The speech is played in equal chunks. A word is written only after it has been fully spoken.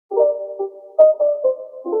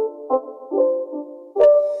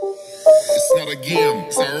It's not a game,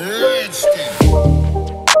 it's a rich thing.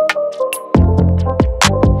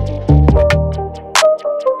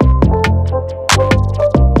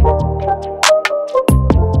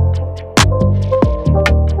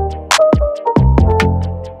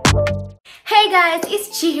 Hey guys, it's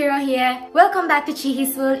Chihiro here. Welcome back to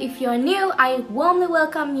Chihi's World. If you're new, I warmly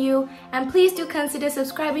welcome you, and please do consider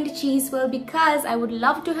subscribing to Chihi's World because I would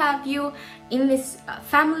love to have you in this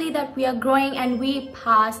family that we are growing, and we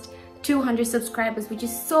passed 200 subscribers, which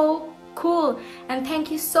is so cool. And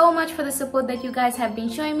thank you so much for the support that you guys have been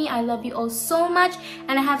showing me. I love you all so much,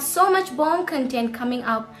 and I have so much bomb content coming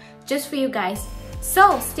up just for you guys.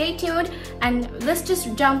 So stay tuned and let's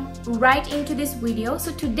just jump right into this video.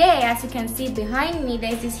 So today, as you can see behind me,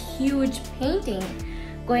 there's this huge painting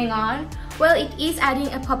going on. Well, it is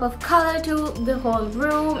adding a pop of color to the whole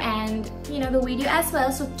room and the video as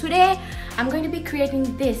well. So today I'm going to be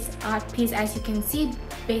creating this art piece. As you can see,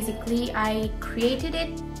 basically I created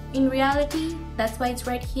it in reality. That's why it's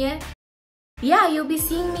right here. Yeah, you'll be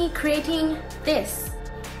seeing me creating this.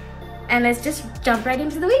 And let's just jump right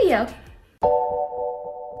into the video.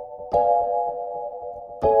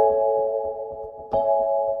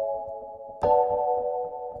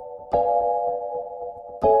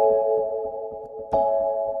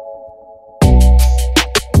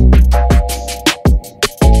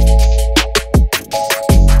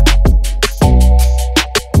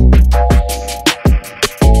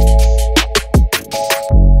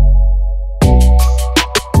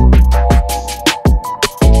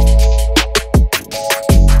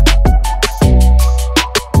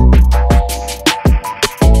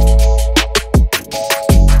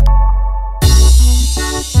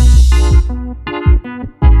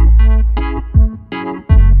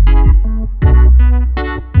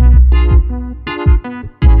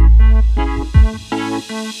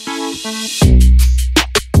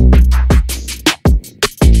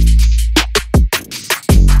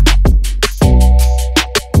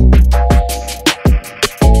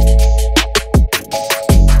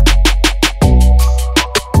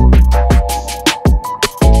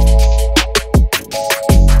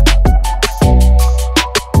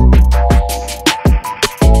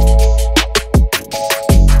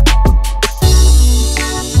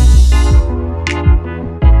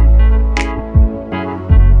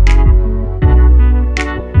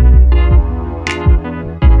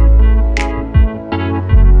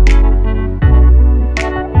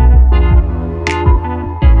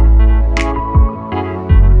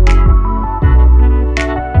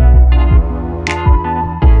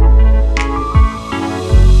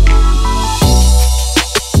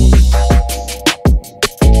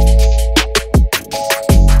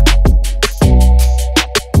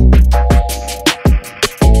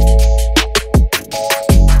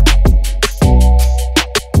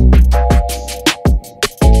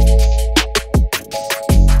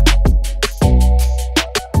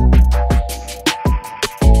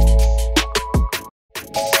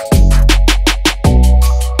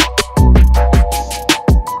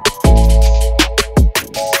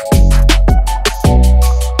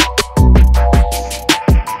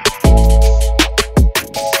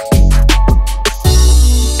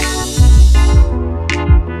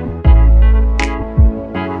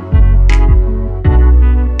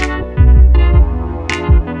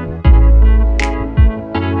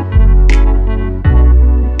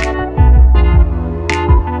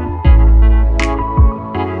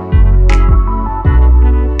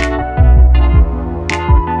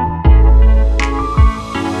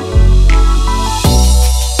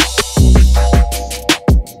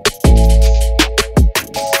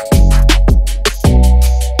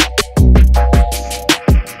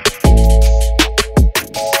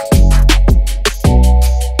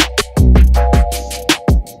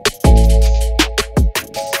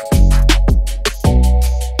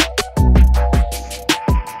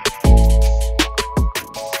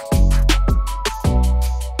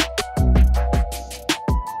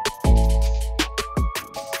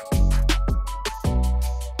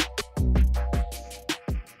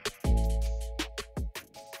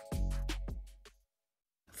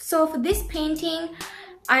 So for this painting,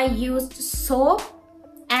 I used soap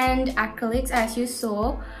and acrylics, as you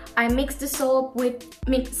saw. I mixed the soap with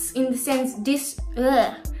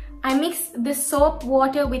I mixed the soap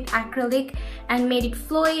water with acrylic and made it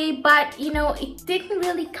flowy, but it didn't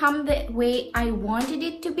really come the way I wanted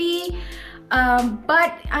it to be.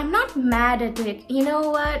 But I'm not mad at it. You know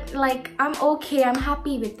what? Like, I'm okay. I'm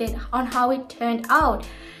happy with it on how it turned out,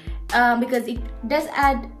 because it does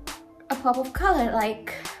add a pop of color.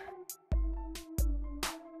 Like,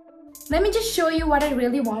 let me just show you what I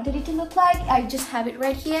really wanted it to look like. I just have it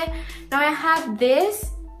right here. Now I have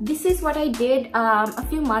this. This is what I did a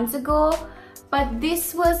few months ago, but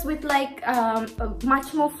this was with like a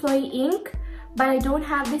much more flowy ink. But I don't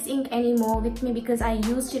have this ink anymore with me because I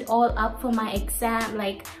used it all up for my exam,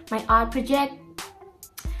 like my art project.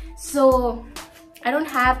 So I don't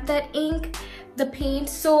have that ink, the paint.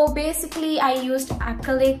 So basically I used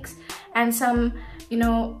acrylics and some, you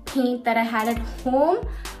know, paint that I had at home.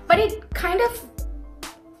 But it kind of,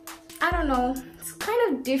 I don't know, it's kind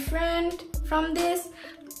of different from this.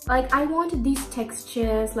 Like I wanted these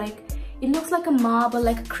textures, like it looks like a marble,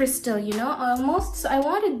 like a crystal, you know, almost. So I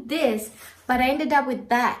wanted this, but I ended up with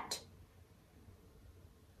that.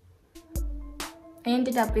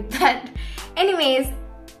 Anyways,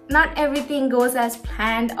 not everything goes as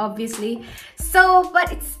planned, obviously. So,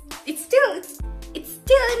 but it's still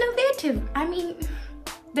innovative. I mean,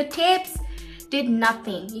 the tapes did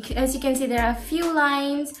nothing. As you can see, there are a few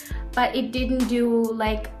lines, but it didn't do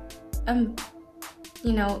like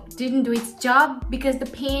you know, didn't do its job because the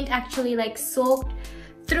paint actually like soaked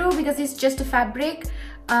through, because it's just a fabric.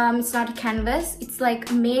 It's not a canvas. It's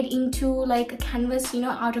like made into like a canvas, you know,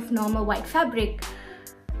 out of normal white fabric,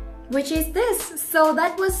 which is this. So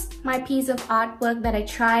that was my piece of artwork that I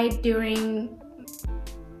tried during,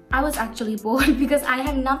 I was actually bored because I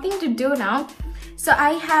have nothing to do now. So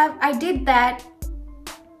I did that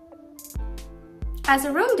as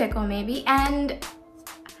a room decor maybe, and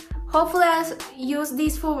hopefully I'll use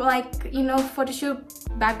these for like, you know, photo shoot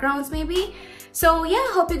backgrounds maybe. So yeah,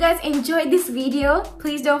 hope you guys enjoyed this video.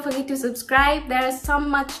 Please don't forget to subscribe. There are so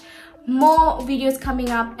much more videos coming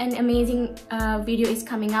up. An amazing video is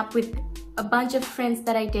coming up with a bunch of friends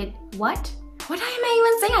that I did. What am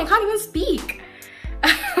I even saying? I can't even speak.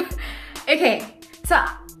 Okay, so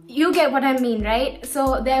you get what I mean, right?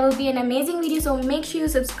 So there will be an amazing video, so make sure you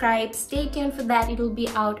subscribe. Stay tuned for that. It will be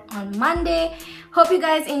out on Monday. Hope you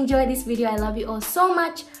guys enjoy this video. I love you all so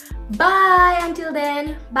much. Bye. Until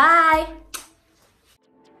then, bye.